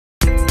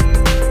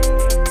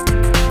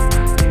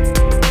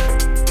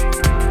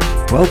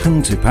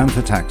Welcome to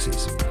Panther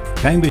Taxis,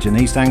 Cambridge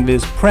and East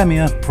Anglia's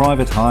premier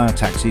private hire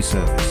taxi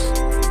service.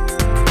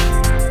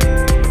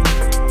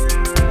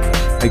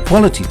 A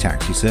quality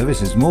taxi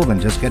service is more than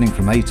just getting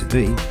from A to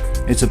B.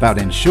 It's about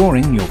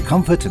ensuring your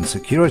comfort and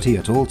security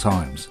at all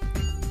times.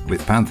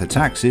 With Panther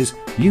Taxis,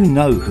 you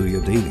know who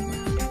you're dealing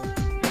with.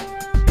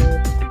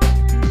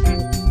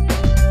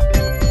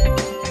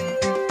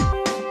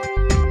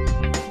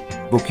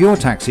 Book your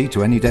taxi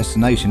to any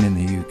destination in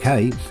the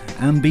UK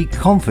and be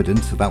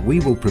confident that we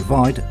will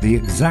provide the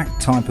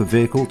exact type of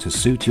vehicle to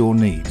suit your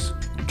needs,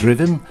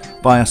 driven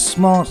by a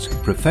smart,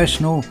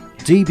 professional,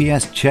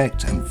 DBS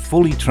checked and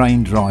fully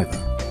trained driver.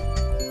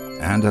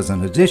 And as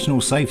an additional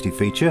safety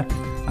feature,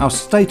 our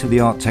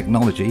state-of-the-art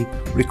technology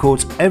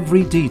records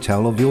every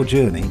detail of your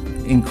journey,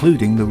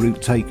 including the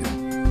route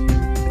taken.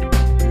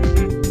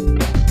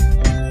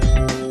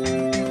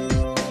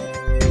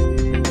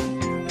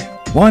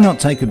 Why not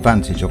take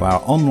advantage of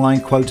our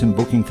online quote and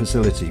booking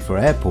facility for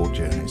airport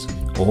journeys,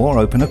 or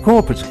open a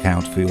corporate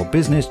account for your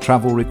business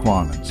travel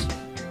requirements?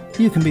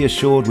 You can be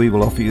assured we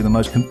will offer you the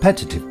most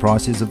competitive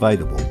prices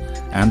available,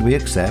 and we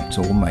accept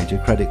all major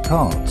credit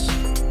cards.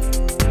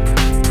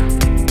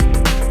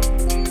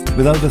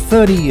 With over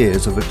 30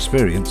 years of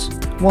experience,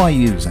 why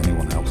use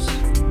anyone else?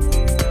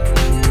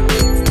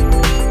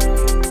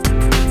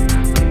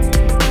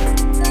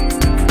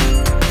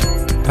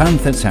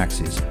 Panther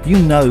Taxis, you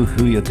know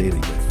who you're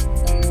dealing with.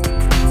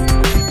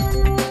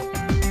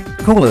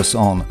 Call us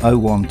on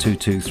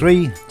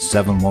 01223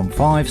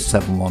 715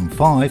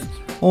 715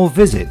 or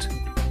visit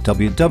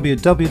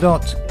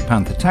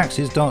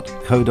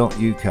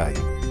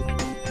www.panthertaxis.co.uk.